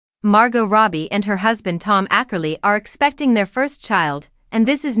Margot Robbie and her husband Tom Ackerley are expecting their first child, and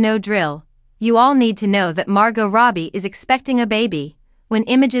this is no drill. You all need to know that Margot Robbie is expecting a baby. When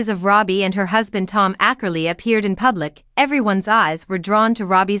images of Robbie and her husband Tom Ackerley appeared in public, everyone's eyes were drawn to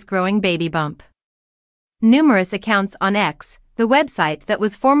Robbie's growing baby bump. Numerous accounts on X, the website that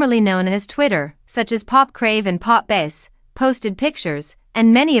was formerly known as Twitter, such as Pop Crave and Pop Bass, posted pictures,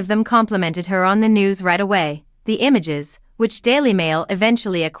 and many of them complimented her on the news right away. The images, which Daily Mail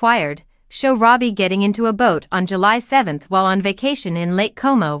eventually acquired, show Robbie getting into a boat on July 7 while on vacation in Lake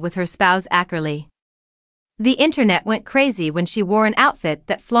Como with her spouse Ackerley. The internet went crazy when she wore an outfit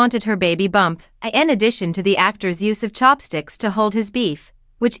that flaunted her baby bump, in addition to the actor's use of chopsticks to hold his beef,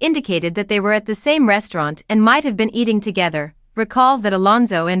 which indicated that they were at the same restaurant and might have been eating together. Recall that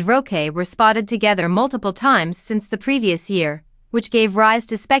Alonso and Roque were spotted together multiple times since the previous year, which gave rise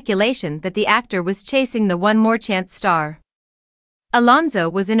to speculation that the actor was chasing the One More Chance star. Alonso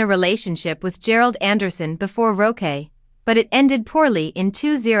was in a relationship with Gerald Anderson before Roque, but it ended poorly in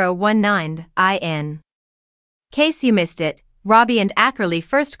 2019. In case you missed it, Robbie and Ackerley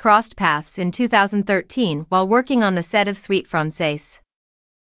first crossed paths in 2013 while working on the set of Sweet Frances.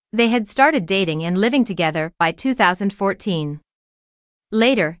 They had started dating and living together by 2014.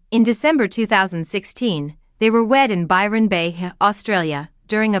 Later, in December 2016, they were wed in Byron Bay, Australia,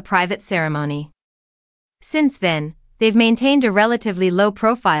 during a private ceremony. Since then, they've maintained a relatively low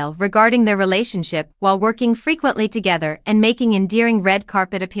profile regarding their relationship while working frequently together and making endearing red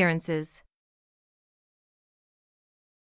carpet appearances.